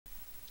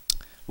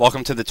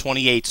Welcome to the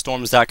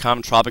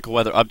 28storms.com tropical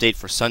weather update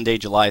for Sunday,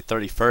 July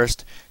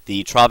 31st.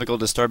 The tropical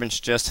disturbance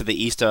just to the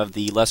east of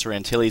the Lesser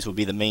Antilles will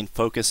be the main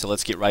focus, so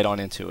let's get right on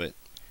into it.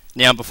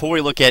 Now, before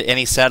we look at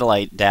any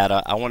satellite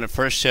data, I want to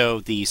first show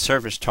the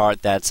surface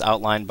chart that's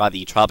outlined by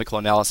the Tropical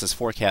Analysis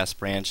Forecast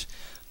branch.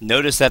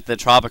 Notice that the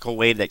tropical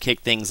wave that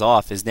kicked things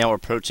off is now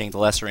approaching the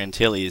Lesser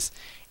Antilles,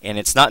 and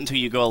it's not until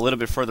you go a little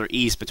bit further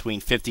east between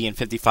 50 and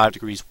 55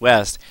 degrees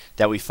west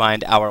that we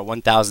find our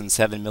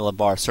 1007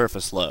 millibar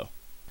surface low.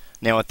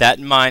 Now, with that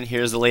in mind,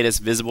 here's the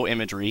latest visible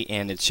imagery,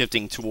 and it's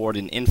shifting toward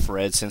an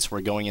infrared since we're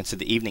going into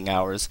the evening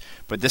hours.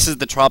 But this is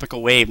the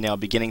tropical wave now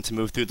beginning to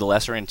move through the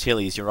Lesser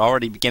Antilles. You're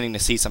already beginning to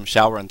see some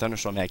shower and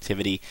thunderstorm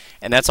activity,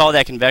 and that's all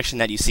that convection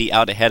that you see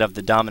out ahead of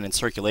the dominant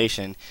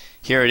circulation.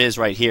 Here it is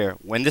right here.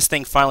 When this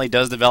thing finally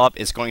does develop,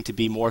 it's going to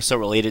be more so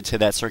related to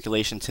that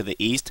circulation to the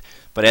east.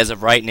 But as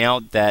of right now,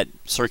 that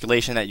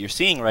circulation that you're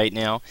seeing right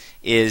now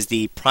is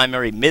the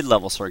primary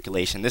mid-level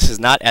circulation. This is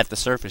not at the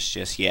surface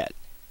just yet.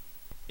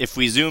 If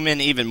we zoom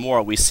in even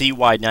more, we see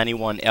why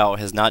 91L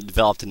has not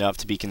developed enough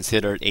to be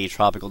considered a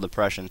tropical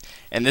depression.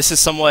 And this is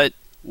somewhat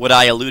what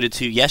I alluded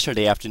to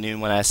yesterday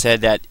afternoon when I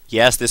said that,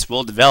 yes, this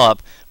will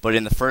develop, but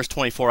in the first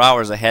 24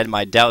 hours I had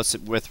my doubts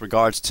with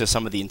regards to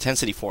some of the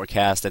intensity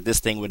forecast that this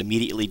thing would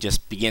immediately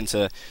just begin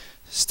to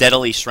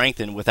steadily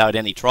strengthen without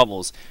any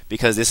troubles,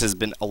 because this has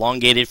been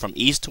elongated from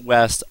east to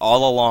west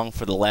all along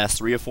for the last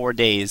 3 or 4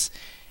 days.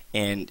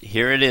 And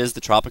here it is,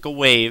 the tropical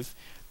wave.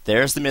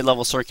 There's the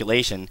mid-level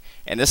circulation,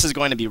 and this is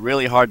going to be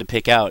really hard to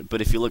pick out, but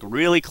if you look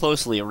really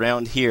closely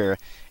around here,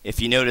 if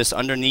you notice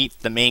underneath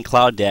the main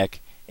cloud deck,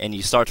 and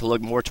you start to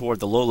look more toward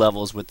the low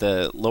levels with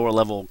the lower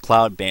level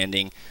cloud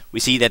banding, we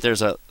see that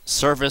there's a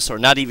surface, or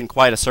not even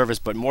quite a surface,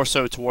 but more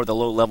so toward the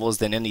low levels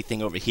than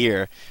anything over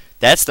here.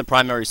 That's the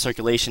primary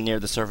circulation near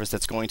the surface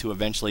that's going to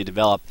eventually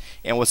develop,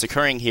 and what's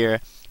occurring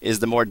here is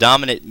the more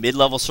dominant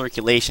mid-level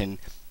circulation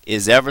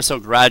is ever so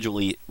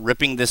gradually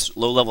ripping this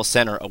low-level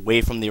center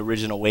away from the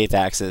original wave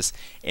axis,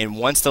 and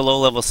once the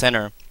low-level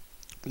center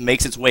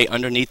makes its way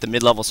underneath the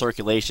mid-level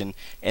circulation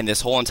and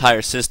this whole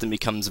entire system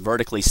becomes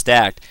vertically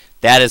stacked,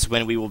 that is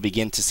when we will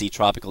begin to see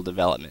tropical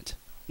development.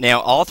 Now,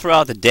 all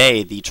throughout the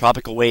day, the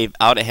tropical wave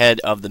out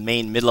ahead of the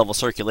main mid-level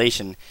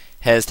circulation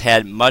has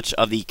had much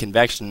of the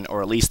convection,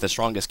 or at least the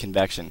strongest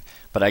convection.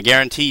 But I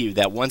guarantee you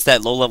that once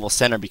that low-level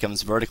center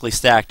becomes vertically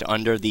stacked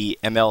under the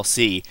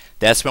MLC,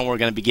 that's when we're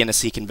going to begin to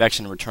see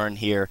convection return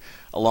here,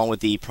 along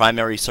with the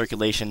primary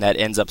circulation that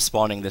ends up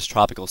spawning this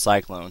tropical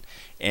cyclone.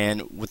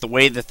 And with the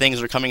way that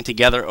things are coming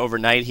together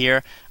overnight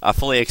here, I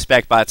fully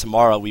expect by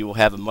tomorrow we will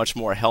have a much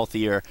more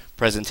healthier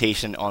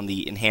presentation on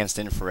the enhanced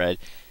infrared.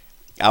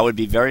 I would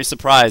be very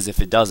surprised if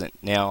it doesn't.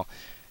 Now,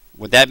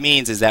 what that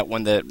means is that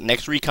when the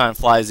next recon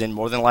flies in,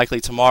 more than likely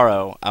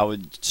tomorrow, I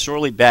would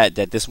surely bet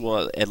that this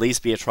will at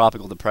least be a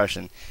tropical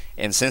depression.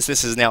 And since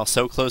this is now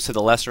so close to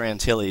the Lesser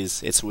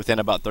Antilles, it's within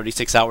about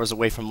 36 hours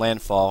away from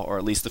landfall, or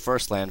at least the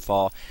first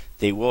landfall,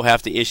 they will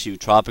have to issue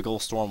tropical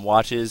storm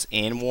watches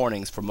and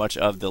warnings for much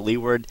of the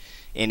leeward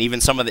and even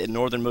some of the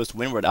northernmost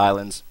windward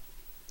islands.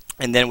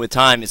 And then with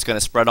time, it's going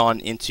to spread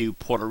on into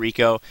Puerto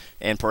Rico,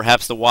 and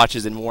perhaps the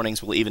watches and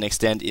warnings will even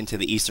extend into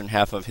the eastern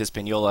half of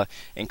Hispaniola,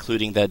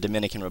 including the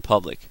Dominican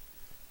Republic.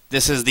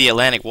 This is the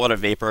Atlantic water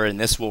vapor, and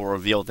this will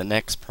reveal the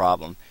next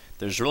problem.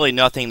 There's really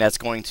nothing that's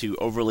going to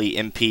overly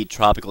impede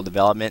tropical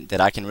development that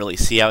I can really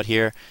see out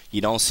here.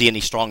 You don't see any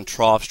strong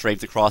troughs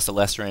draped across the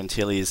Lesser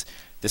Antilles.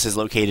 This is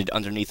located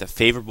underneath a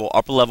favorable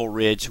upper-level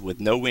ridge with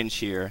no wind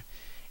shear.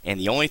 And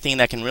the only thing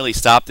that can really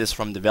stop this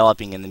from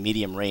developing in the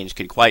medium range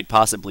could quite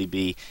possibly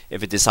be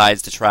if it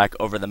decides to track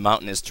over the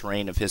mountainous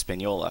terrain of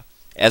Hispaniola.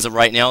 As of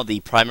right now,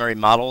 the primary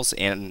models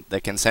and the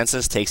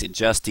consensus takes it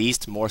just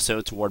east, more so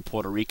toward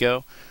Puerto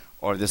Rico,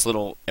 or this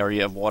little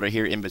area of water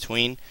here in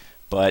between.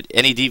 But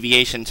any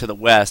deviation to the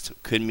west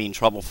could mean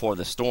trouble for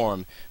the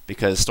storm,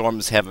 because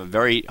storms have a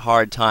very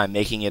hard time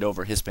making it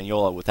over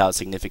Hispaniola without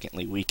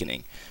significantly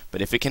weakening.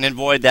 But if it can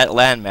avoid that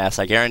landmass,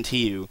 I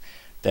guarantee you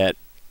that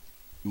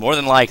more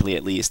than likely,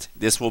 at least,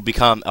 this will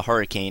become a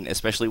hurricane,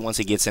 especially once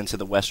it gets into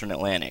the western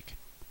Atlantic.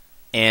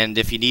 And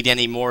if you need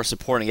any more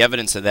supporting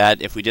evidence of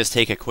that, if we just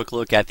take a quick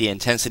look at the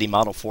intensity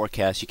model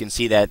forecast, you can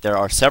see that there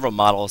are several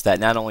models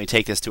that not only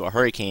take this to a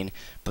hurricane,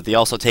 but they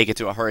also take it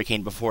to a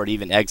hurricane before it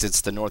even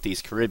exits the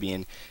Northeast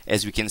Caribbean.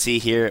 As we can see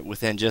here,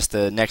 within just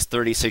the next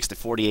 36 to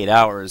 48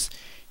 hours,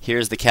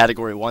 here's the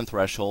Category 1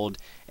 threshold,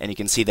 and you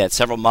can see that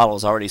several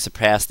models already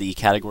surpassed the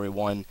Category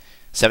 1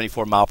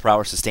 74 mile per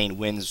hour sustained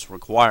winds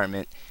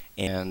requirement.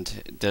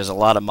 And there's a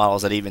lot of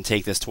models that even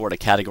take this toward a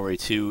Category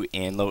 2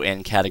 and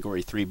low-end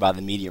Category 3 by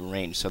the medium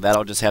range. So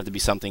that'll just have to be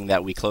something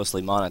that we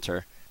closely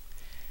monitor.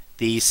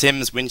 The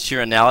SIMS wind shear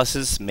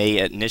analysis may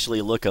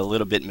initially look a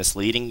little bit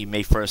misleading. You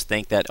may first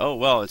think that, oh,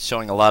 well, it's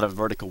showing a lot of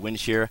vertical wind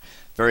shear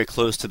very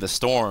close to the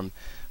storm.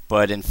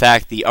 But in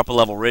fact, the upper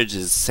level ridge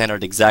is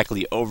centered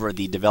exactly over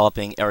the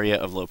developing area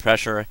of low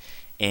pressure.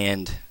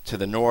 And to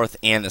the north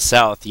and the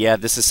south, yeah,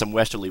 this is some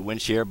westerly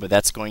wind shear, but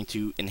that's going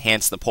to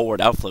enhance the poleward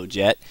outflow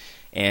jet.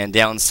 And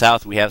down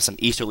south we have some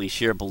easterly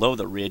shear below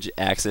the ridge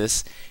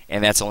axis,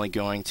 and that's only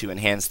going to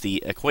enhance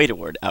the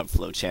equatorward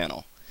outflow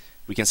channel.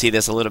 We can see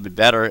this a little bit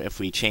better if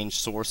we change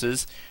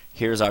sources.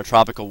 Here's our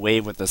tropical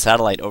wave with the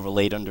satellite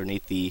overlaid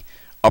underneath the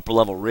upper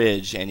level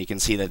ridge, and you can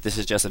see that this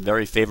is just a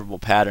very favorable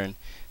pattern.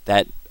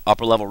 That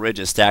upper level ridge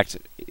is stacked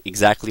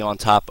exactly on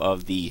top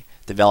of the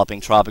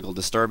developing tropical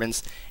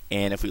disturbance,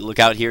 and if we look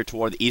out here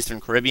toward the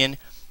eastern Caribbean,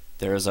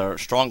 there is a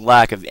strong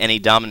lack of any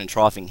dominant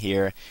troughing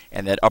here,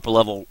 and that upper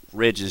level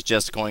ridge is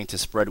just going to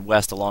spread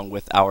west along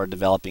with our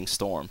developing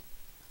storm.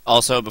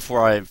 Also,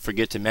 before I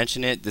forget to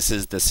mention it, this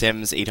is the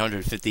SIMS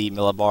 850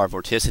 millibar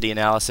vorticity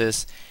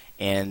analysis,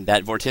 and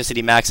that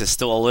vorticity max is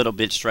still a little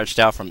bit stretched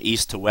out from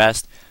east to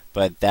west,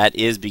 but that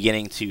is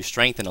beginning to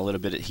strengthen a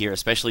little bit here,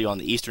 especially on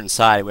the eastern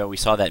side where we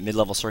saw that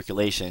mid-level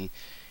circulation.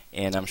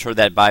 And I'm sure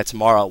that by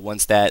tomorrow,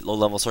 once that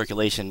low-level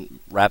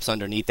circulation wraps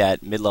underneath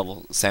that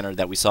mid-level center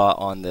that we saw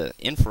on the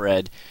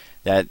infrared,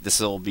 that this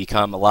will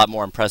become a lot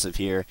more impressive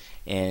here,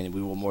 and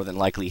we will more than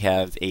likely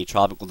have a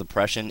tropical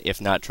depression, if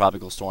not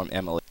tropical storm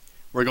Emily.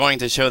 We're going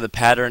to show the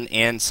pattern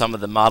and some of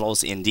the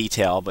models in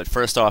detail, but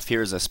first off,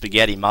 here's a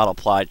spaghetti model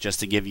plot just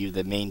to give you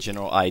the main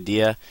general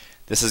idea.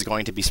 This is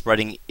going to be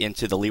spreading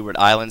into the Leeward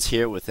Islands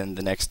here within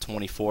the next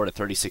 24 to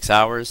 36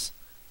 hours.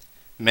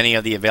 Many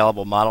of the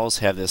available models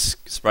have this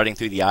spreading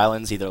through the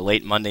islands either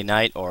late Monday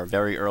night or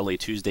very early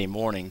Tuesday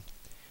morning.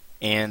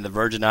 And the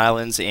Virgin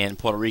Islands and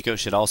Puerto Rico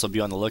should also be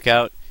on the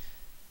lookout.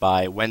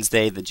 By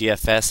Wednesday, the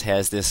GFS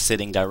has this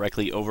sitting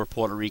directly over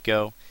Puerto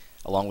Rico,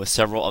 along with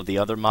several of the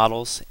other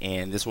models,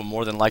 and this will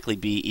more than likely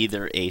be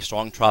either a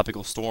strong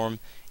tropical storm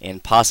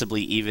and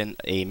possibly even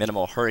a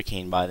minimal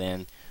hurricane by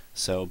then.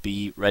 So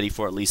be ready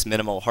for at least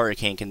minimal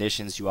hurricane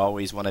conditions. You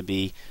always want to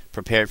be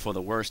prepared for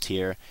the worst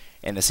here.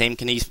 And the same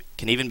can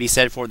even be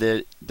said for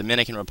the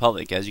Dominican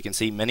Republic. As you can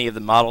see, many of the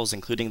models,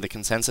 including the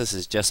consensus,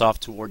 is just off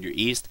toward your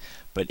east,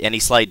 but any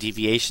slight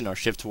deviation or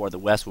shift toward the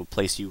west will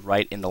place you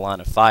right in the line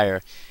of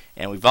fire.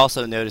 And we've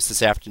also noticed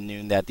this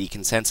afternoon that the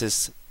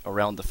consensus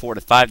around the 4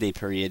 to 5 day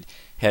period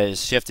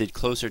has shifted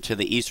closer to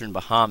the eastern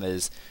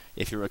Bahamas.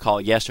 If you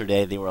recall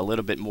yesterday, they were a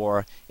little bit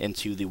more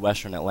into the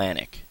western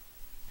Atlantic.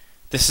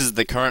 This is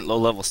the current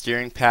low-level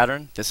steering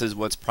pattern. This is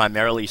what's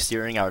primarily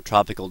steering our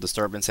tropical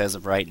disturbance as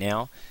of right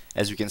now.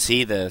 As you can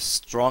see, the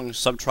strong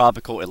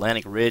subtropical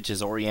Atlantic ridge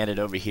is oriented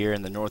over here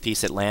in the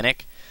northeast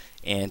Atlantic.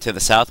 And to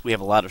the south, we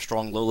have a lot of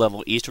strong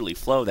low-level easterly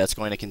flow that's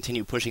going to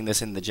continue pushing this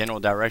in the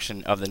general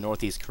direction of the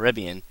northeast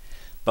Caribbean.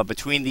 But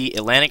between the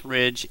Atlantic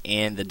ridge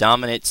and the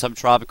dominant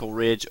subtropical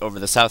ridge over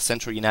the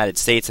south-central United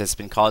States that's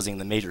been causing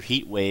the major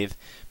heat wave,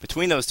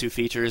 between those two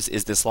features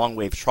is this long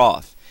wave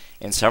trough.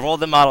 And several of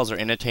the models are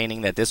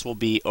entertaining that this will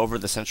be over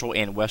the central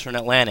and western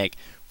Atlantic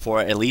for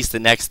at least the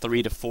next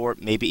 3 to 4,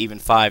 maybe even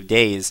 5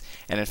 days.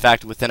 And in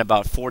fact, within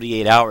about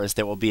 48 hours,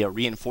 there will be a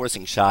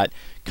reinforcing shot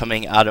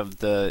coming out of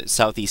the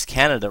southeast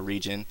Canada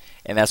region,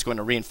 and that's going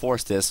to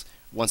reinforce this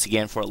once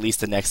again for at least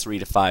the next 3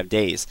 to 5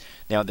 days.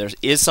 Now, there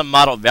is some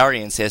model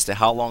variance as to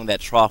how long that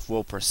trough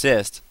will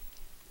persist.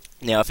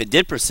 Now, if it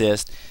did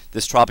persist,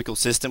 this tropical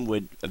system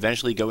would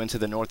eventually go into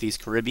the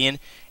northeast Caribbean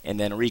and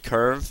then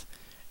recurve.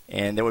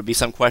 And there would be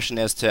some question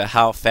as to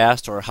how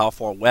fast or how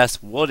far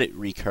west would it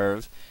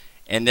recurve.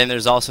 And then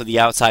there's also the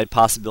outside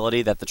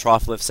possibility that the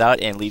trough lifts out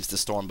and leaves the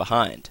storm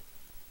behind.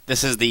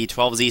 This is the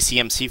 12Z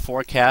CMC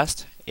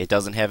forecast. It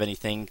doesn't have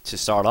anything to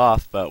start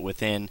off, but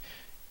within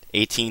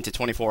 18 to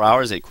 24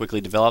 hours it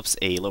quickly develops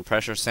a low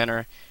pressure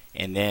center,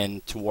 and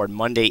then toward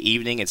Monday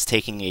evening it's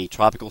taking a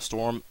tropical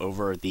storm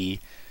over the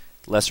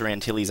Lesser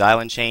Antilles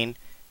island chain.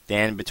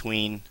 Then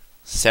between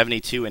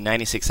 72 and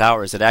 96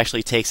 hours, it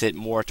actually takes it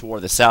more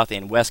toward the south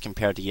and west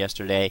compared to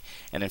yesterday,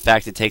 and in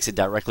fact it takes it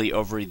directly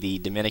over the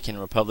Dominican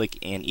Republic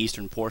and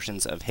eastern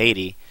portions of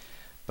Haiti.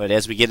 But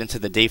as we get into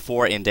the day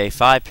 4 and day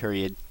 5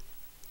 period,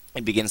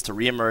 it begins to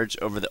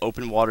reemerge over the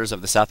open waters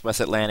of the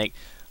southwest Atlantic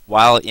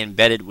while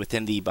embedded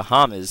within the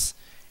Bahamas.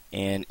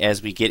 And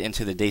as we get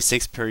into the day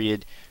 6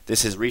 period,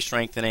 this is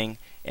re-strengthening,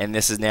 and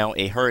this is now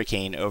a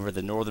hurricane over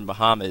the northern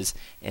Bahamas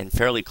and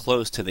fairly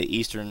close to the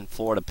eastern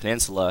Florida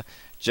peninsula,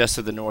 just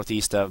to the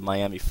northeast of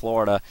Miami,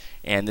 Florida,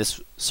 and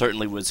this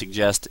certainly would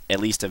suggest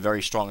at least a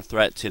very strong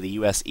threat to the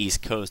U.S.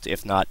 East Coast,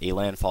 if not a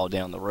landfall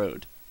down the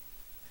road.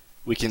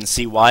 We can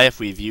see why if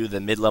we view the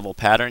mid-level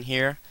pattern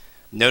here.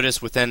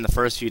 Notice within the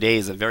first few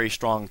days a very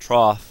strong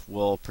trough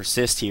will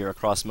persist here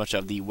across much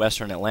of the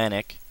western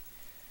Atlantic.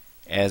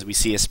 As we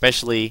see,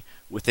 especially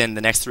within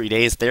the next 3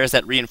 days, there's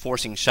that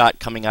reinforcing shot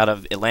coming out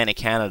of Atlantic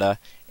Canada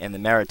and the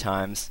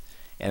Maritimes,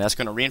 and that's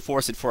going to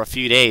reinforce it for a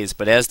few days.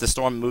 But as the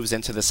storm moves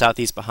into the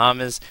southeast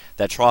Bahamas,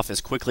 that trough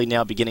is quickly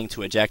now beginning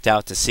to eject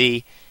out to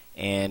sea,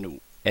 and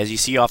as you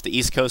see off the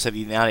east coast of the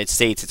United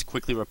States, it's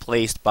quickly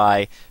replaced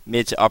by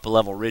mid to upper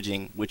level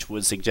ridging, which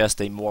would suggest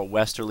a more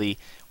westerly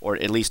or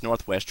at least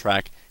northwest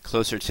track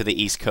closer to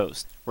the east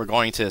coast. We're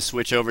going to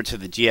switch over to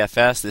the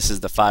GFS. This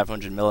is the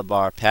 500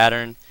 millibar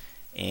pattern.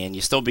 And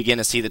you still begin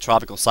to see the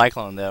tropical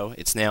cyclone, though.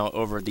 It's now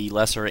over the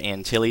Lesser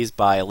Antilles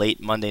by late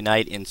Monday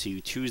night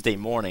into Tuesday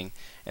morning.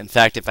 In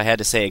fact, if I had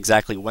to say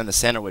exactly when the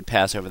center would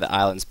pass over the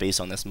islands based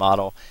on this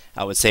model,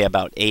 I would say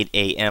about 8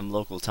 a.m.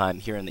 local time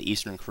here in the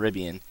Eastern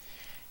Caribbean.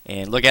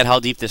 And look at how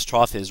deep this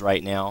trough is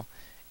right now.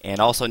 And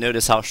also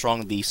notice how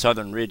strong the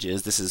southern ridge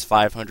is. This is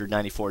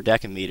 594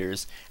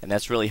 decameters, and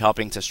that's really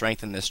helping to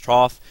strengthen this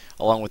trough,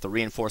 along with the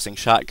reinforcing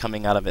shock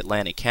coming out of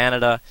Atlantic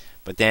Canada.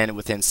 But then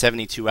within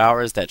 72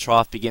 hours, that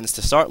trough begins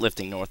to start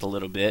lifting north a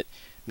little bit.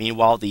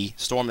 Meanwhile, the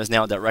storm is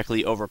now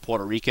directly over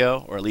Puerto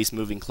Rico, or at least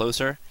moving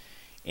closer.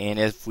 And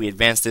if we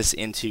advance this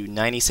into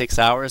 96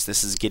 hours,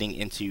 this is getting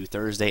into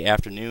Thursday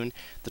afternoon.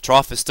 The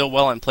trough is still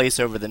well in place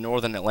over the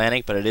northern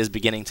Atlantic, but it is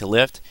beginning to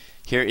lift.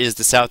 Here is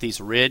the southeast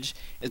ridge.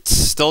 It's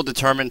still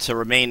determined to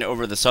remain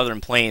over the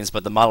southern plains,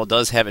 but the model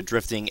does have it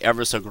drifting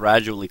ever so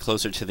gradually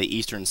closer to the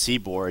eastern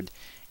seaboard.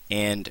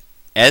 And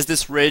as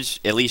this ridge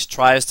at least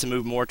tries to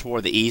move more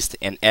toward the east,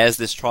 and as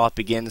this trough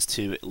begins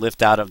to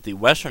lift out of the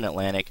western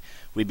Atlantic,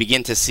 we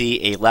begin to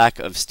see a lack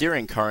of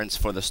steering currents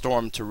for the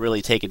storm to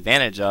really take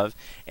advantage of,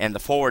 and the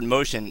forward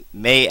motion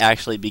may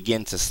actually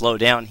begin to slow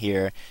down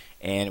here.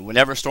 And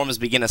whenever storms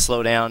begin to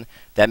slow down,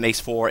 that makes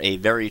for a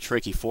very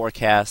tricky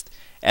forecast.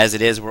 As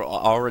it is, we're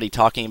already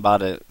talking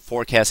about a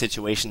forecast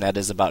situation that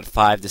is about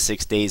 5 to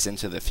 6 days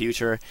into the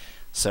future.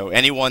 So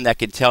anyone that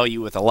could tell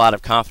you with a lot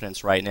of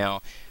confidence right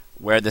now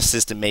where the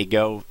system may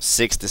go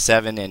 6 to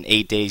 7 and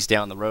 8 days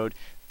down the road,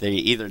 they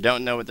either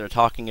don't know what they're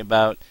talking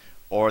about,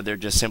 or they're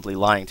just simply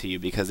lying to you,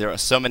 because there are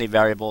so many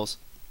variables.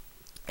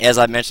 As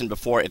I mentioned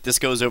before, if this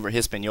goes over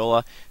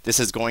Hispaniola, this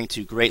is going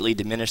to greatly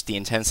diminish the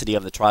intensity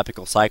of the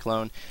tropical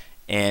cyclone,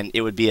 and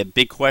it would be a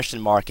big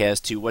question mark as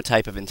to what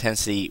type of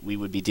intensity we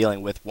would be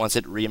dealing with once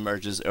it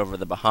reemerges over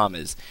the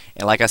Bahamas.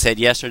 And like I said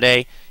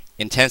yesterday,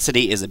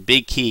 intensity is a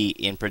big key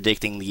in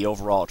predicting the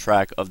overall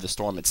track of the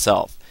storm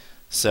itself.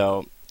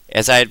 So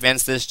as I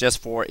advance this just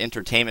for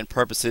entertainment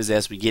purposes,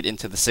 as we get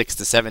into the 6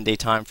 to 7 day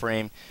time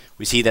frame,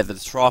 we see that the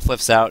trough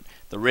lifts out,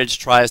 the ridge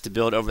tries to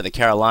build over the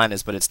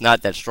Carolinas, but it's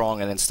not that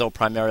strong, and it's still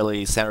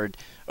primarily centered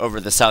over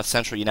the south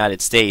central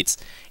United States,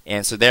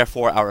 and so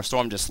therefore our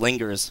storm just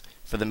lingers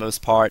for the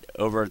most part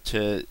over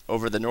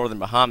the northern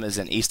Bahamas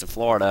and east of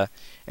Florida,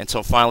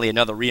 until finally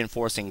another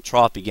reinforcing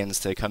trough begins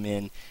to come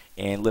in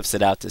and lifts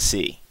it out to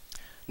sea.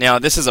 Now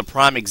this is a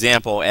prime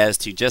example as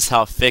to just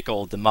how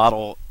fickle the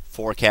model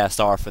forecasts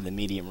are for the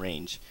medium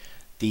range.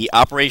 The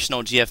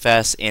operational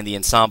GFS and the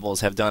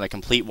ensembles have done a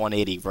complete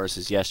 180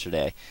 versus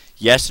yesterday.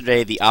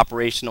 Yesterday the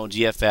operational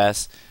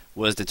GFS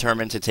was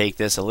determined to take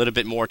this a little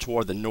bit more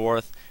toward the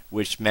north,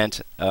 which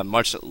meant a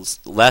much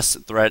less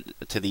threat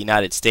to the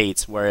United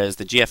States, whereas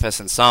the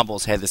GFS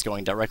ensembles had this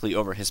going directly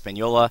over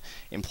Hispaniola,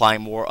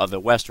 implying more of a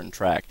western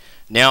track.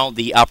 Now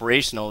the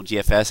operational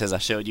GFS, as I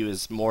showed you,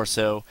 is more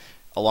so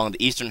along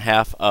the eastern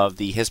half of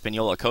the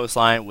Hispaniola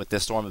coastline, with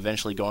this storm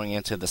eventually going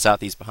into the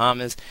southeast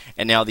Bahamas,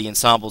 and now the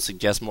ensemble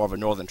suggests more of a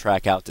northern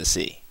track out to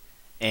sea.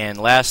 And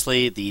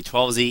lastly, the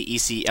 12Z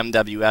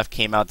ECMWF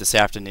came out this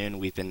afternoon.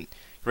 We've been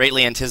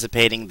greatly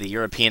anticipating the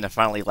European to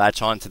finally latch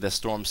on to this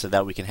storm so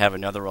that we can have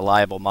another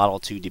reliable model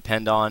to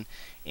depend on,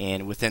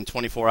 and within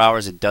 24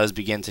 hours it does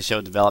begin to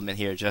show development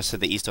here just to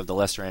the east of the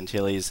Lesser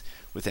Antilles.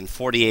 Within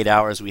 48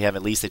 hours we have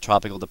at least a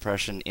tropical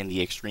depression in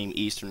the extreme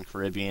eastern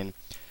Caribbean.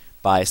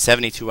 By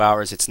 72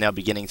 hours, it's now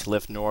beginning to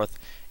lift north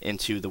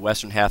into the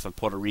western half of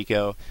Puerto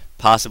Rico,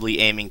 possibly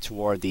aiming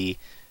toward the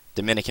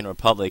Dominican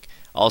Republic.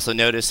 Also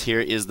notice here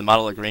is the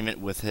model agreement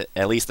with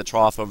at least the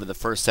trough over the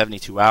first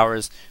 72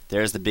 hours.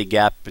 There's the big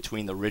gap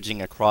between the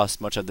ridging across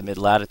much of the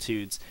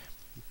mid-latitudes.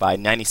 By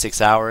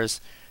 96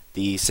 hours,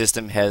 the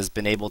system has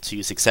been able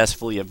to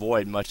successfully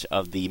avoid much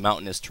of the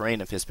mountainous terrain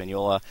of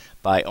Hispaniola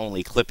by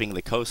only clipping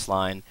the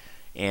coastline,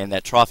 and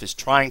that trough is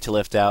trying to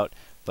lift out.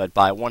 But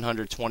by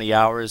 120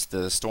 hours,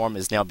 the storm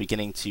is now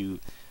beginning to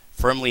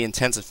firmly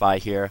intensify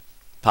here,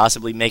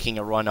 possibly making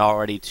a run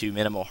already to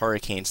minimal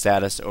hurricane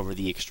status over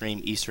the extreme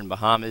eastern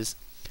Bahamas.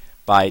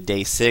 By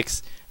day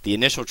 6, the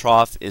initial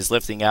trough is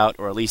lifting out,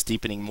 or at least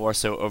deepening more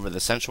so over the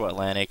central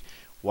Atlantic,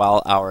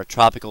 while our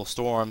tropical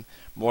storm,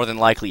 more than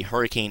likely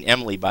Hurricane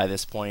Emily by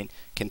this point,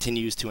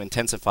 continues to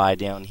intensify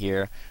down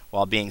here,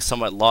 while being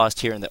somewhat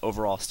lost here in the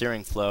overall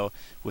steering flow,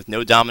 with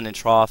no dominant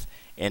trough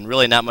and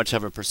really not much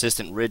of a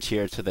persistent ridge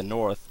here to the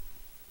north.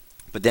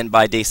 But then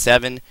by day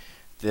 7,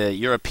 the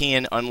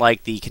European,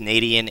 unlike the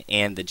Canadian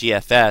and the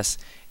GFS,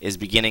 is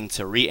beginning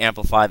to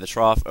re-amplify the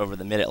trough over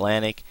the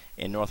mid-Atlantic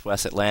and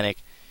northwest Atlantic.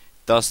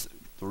 Thus,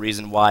 the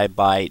reason why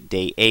by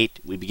day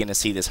 8 we begin to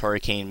see this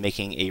hurricane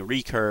making a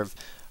recurve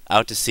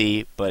out to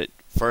sea, but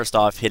first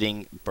off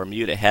hitting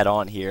Bermuda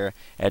head-on here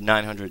at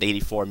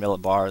 984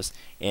 millibars,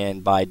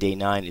 and by day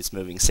 9 it's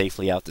moving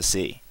safely out to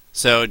sea.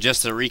 So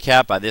just to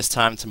recap, by this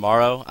time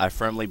tomorrow, I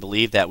firmly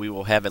believe that we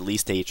will have at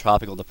least a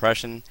tropical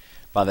depression.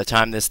 By the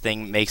time this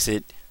thing makes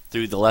it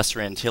through the Lesser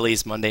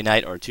Antilles Monday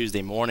night or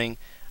Tuesday morning,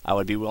 I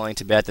would be willing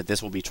to bet that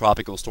this will be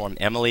Tropical Storm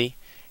Emily.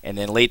 And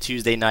then late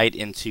Tuesday night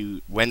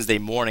into Wednesday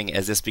morning,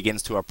 as this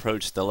begins to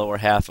approach the lower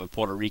half of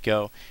Puerto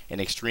Rico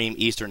and extreme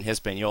eastern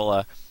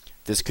Hispaniola,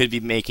 this could be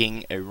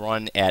making a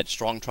run at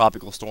strong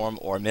tropical storm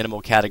or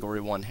minimal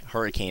Category 1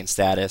 hurricane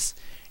status.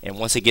 and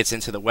once it gets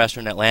into the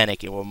western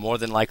Atlantic, it will more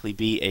than likely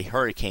be a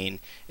hurricane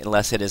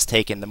unless it has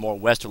taken the more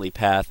westerly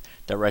path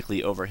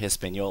directly over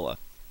Hispaniola.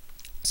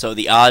 So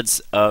the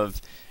odds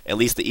of at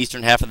least the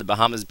eastern half of the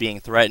Bahamas being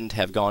threatened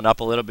have gone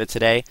up a little bit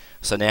today.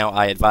 So now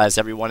I advise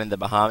everyone in the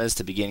Bahamas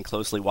to begin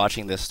closely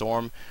watching this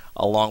storm,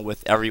 along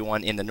with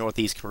everyone in the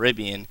Northeast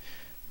Caribbean.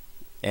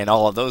 And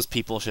all of those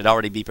people should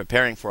already be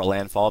preparing for a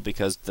landfall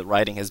because the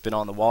writing has been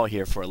on the wall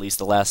here for at least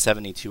the last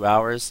 72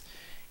 hours.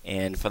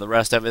 And for the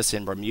rest of us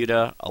in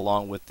Bermuda,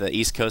 along with the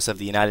east coast of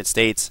the United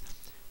States,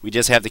 we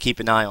just have to keep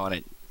an eye on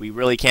it. We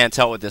really can't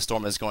tell what this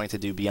storm is going to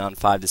do beyond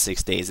 5 to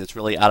 6 days. It's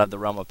really out of the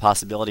realm of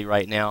possibility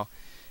right now.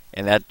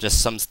 And that just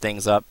sums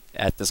things up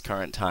at this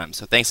current time.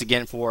 So thanks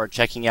again for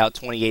checking out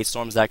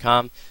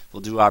 28storms.com.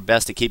 We'll do our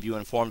best to keep you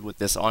informed with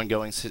this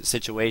ongoing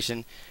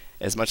situation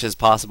as much as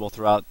possible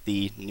throughout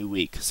the new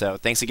week. So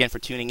thanks again for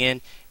tuning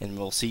in, and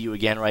we'll see you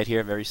again right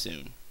here very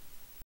soon.